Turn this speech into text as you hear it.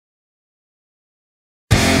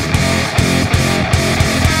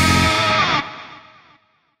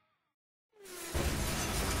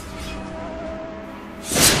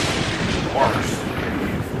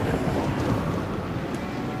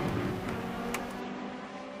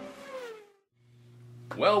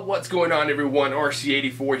Well, what's going on, everyone?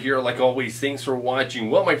 RC84 here, like always. Thanks for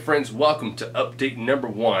watching. Well, my friends, welcome to update number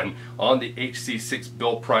 1 on the HC6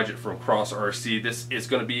 build project from CrossRC. This is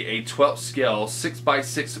going to be a 12 scale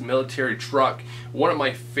 6x6 military truck, one of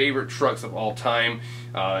my favorite trucks of all time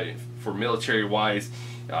for military wise.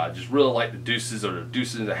 Just really like the Deuces, or the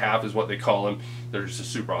Deuces and a Half is what they call them. They're just a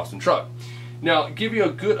super awesome truck. Now, give you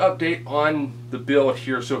a good update on the build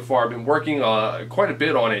here so far. I've been working quite a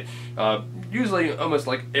bit on it. Usually almost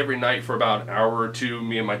like every night for about an hour or two,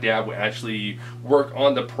 me and my dad would actually work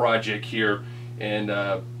on the project here and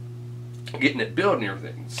getting it built and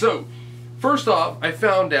everything. So, first off, I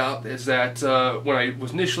found out is that when I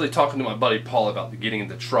was initially talking to my buddy Paul about getting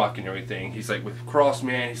the truck and everything, he's like, with Cross,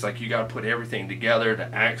 man, he's like, you got to put everything together,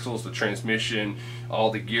 the axles, the transmission,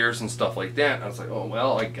 all the gears and stuff like that. And I was like, oh,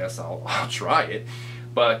 well, I guess I'll try it.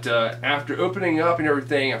 But after opening up and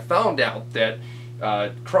everything, I found out that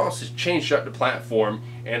Cross has changed up the platform,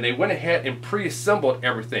 and they went ahead and pre-assembled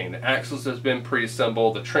everything. The axles has been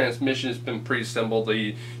pre-assembled, the transmission has been pre-assembled,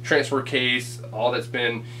 the transfer case, all that's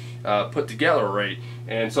been put together already.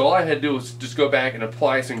 And so all I had to do was just go back and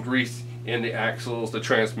apply some grease in the axles, the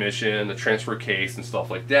transmission, the transfer case, and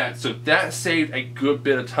stuff like that. So that saved a good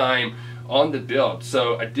bit of time on the build,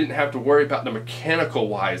 so I didn't have to worry about the mechanical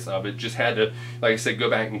wise of it. Just had to, like I said, go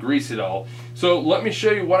back and grease it all. So let me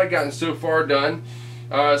show you what I gotten so far done.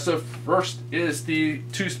 So first is the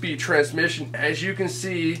 2-speed transmission. As you can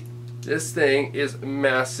see, this thing is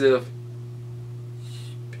massive,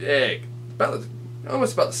 big,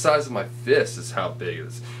 almost about the size of my fist is how big it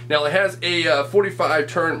is. Now it has a 45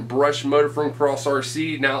 turn brush motor from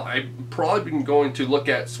CrossRC. Now I've probably been going to look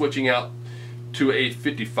at switching out to a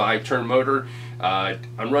 55 turn motor.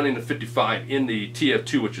 I'm running the 55 in the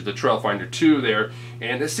TF2, which is the Trailfinder 2 there,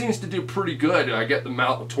 and it seems to do pretty good. I get the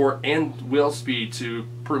amount of torque and wheel speed to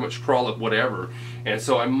pretty much crawl up whatever, and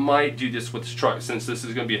so I might do this with this truck, since this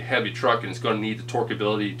is going to be a heavy truck and it's going to need the torque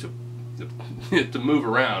ability to move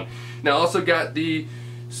around. Now I also got the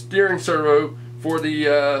steering servo for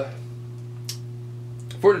the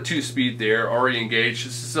 2-speed there already engaged.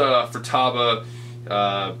 This is Futaba.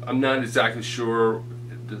 I'm not exactly sure.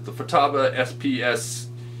 The Futaba SPS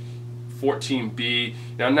 14B.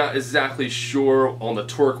 Now I'm not exactly sure on the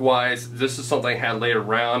torque wise. This is something I had laid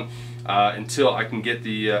around until I can get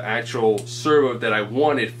the actual servo that I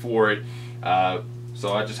wanted for it.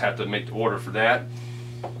 So I just have to make the order for that.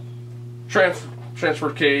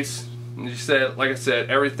 Transfer case. Like I said,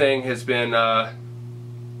 everything has been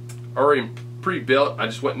already pre-built. I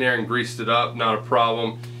just went in there and greased it up. Not a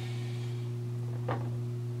problem.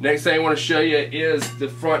 Next thing I want to show you is the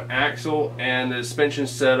front axle and the suspension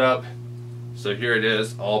setup. So here it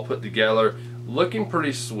is, all put together, looking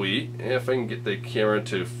pretty sweet. If I can get the camera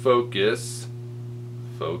to focus,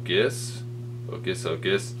 focus.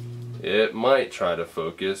 It might try to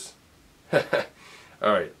focus.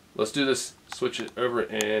 Alright, let's do this. Switch it over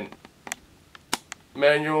and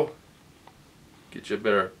manual. Get you a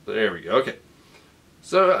better, there we go. Okay,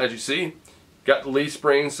 so as you see, got the leaf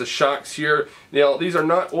springs, the shocks here. Now these are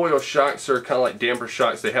not oil shocks, they're kind of like damper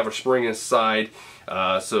shocks. They have a spring inside.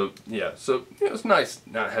 So yeah, it's nice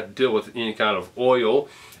not have to deal with any kind of oil.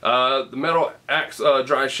 The metal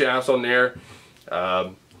drive shafts on there.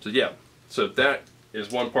 So yeah, so that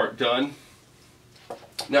is one part done.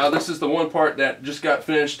 Now this is the one part that just got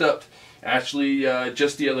finished up actually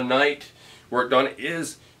just the other night. Worked on it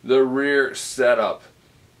is the rear setup.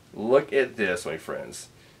 Look at this, my friends.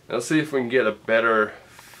 Let's see if we can get a better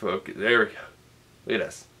focus. There we go. Look at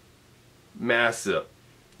this. Massive.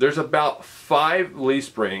 There's about 5 leaf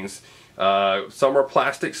springs. Some are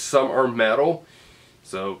plastic, some are metal.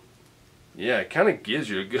 So, yeah, it kind of gives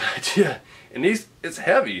you a good idea. And it's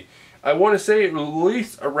heavy. I want to say at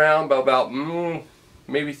least around about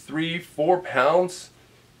maybe 3-4 pounds.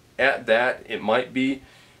 At that, it might be.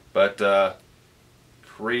 But,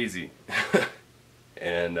 crazy.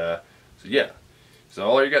 And, so yeah. So I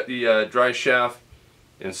already got the drive shaft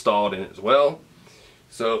installed in it as well.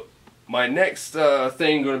 So my next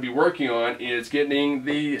thing I'm going to be working on is getting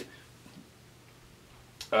the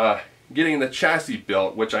chassis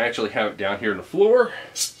built, which I actually have it down here on the floor.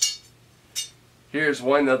 Here's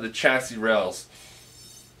one of the chassis rails.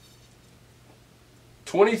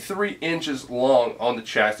 23 inches long on the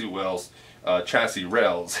chassis rails.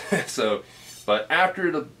 So, but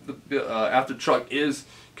after the truck is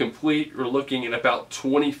complete, we're looking at about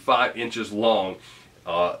 25 inches long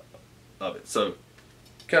of it. So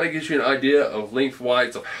kind of gives you an idea of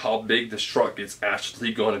lengthwise of how big this truck is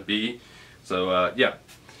actually going to be. So yeah,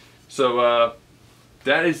 so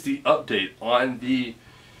that is the update on the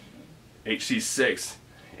HC6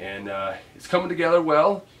 and it's coming together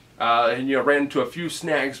well. And you know, ran into a few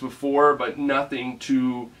snags before, but nothing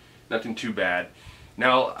too bad.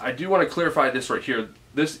 Now, I do want to clarify this right here.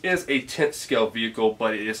 This is a 10th scale vehicle,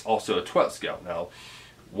 but it is also a 12th scale. Now,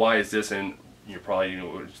 why is this? And you're probably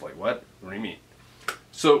just like, what? What do you mean?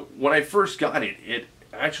 So when I first got it, it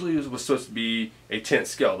actually was supposed to be a 10th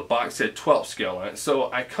scale. The box said 12th scale on it.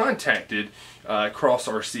 So I contacted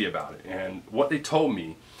CrossRC about it, and what they told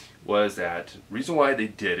me was that reason why they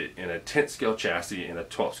did it in a 10th scale chassis and a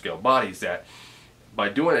 12th scale body is that by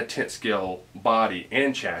doing a 10th scale body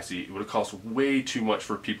and chassis, it would have cost way too much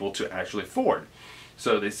for people to actually afford.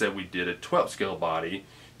 So they said we did a 12th scale body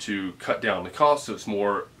to cut down the cost, so it's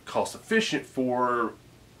more cost efficient for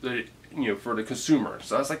the for the consumer.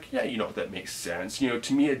 So I was like, yeah, that makes sense.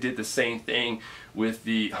 To me, it did the same thing with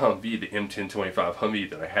the Humvee, the M1025 Humvee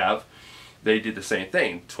that I have. They did the same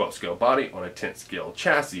thing, 12th scale body on a 10th scale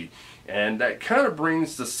chassis, and that kind of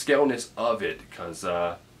brings the scaleness of it, because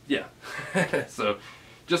yeah. So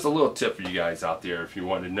just a little tip for you guys out there, if you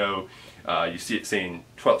want to know, you see it saying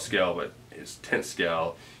 12th scale, but it's 10th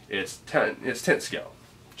scale. It's 10th scale,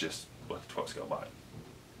 just with a 12th scale body.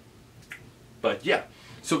 But yeah,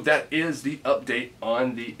 so that is the update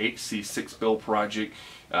on the HC6 build project.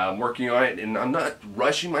 I'm working on it, and I'm not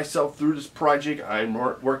rushing myself through this project. I'm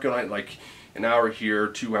working on it like an hour here,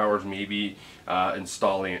 2 hours maybe,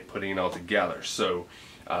 installing it, putting it all together. So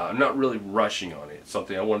I'm not really rushing on it. It's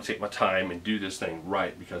something I want to take my time and do this thing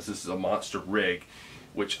right, because this is a monster rig,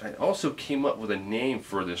 which I also came up with a name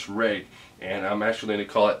for this rig, and I'm actually going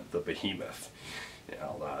to call it the Behemoth.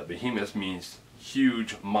 Now, Behemoth means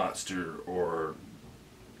huge monster or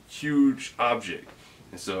huge object,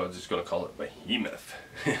 and so I'm just going to call it Behemoth.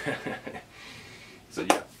 So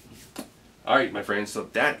yeah. Alright, my friends, so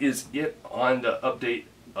that is it on the update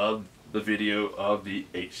of the video of the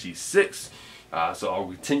HC6. So I'll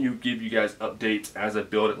continue to give you guys updates as I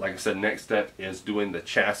build it. Like I said, next step is doing the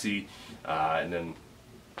chassis and then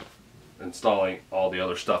installing all the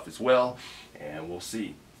other stuff as well, and we'll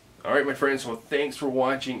see. Alright, my friends, well, thanks for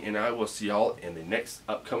watching, and I will see y'all in the next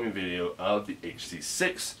upcoming video of the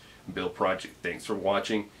HC6 build project. Thanks for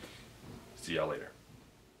watching. See y'all later.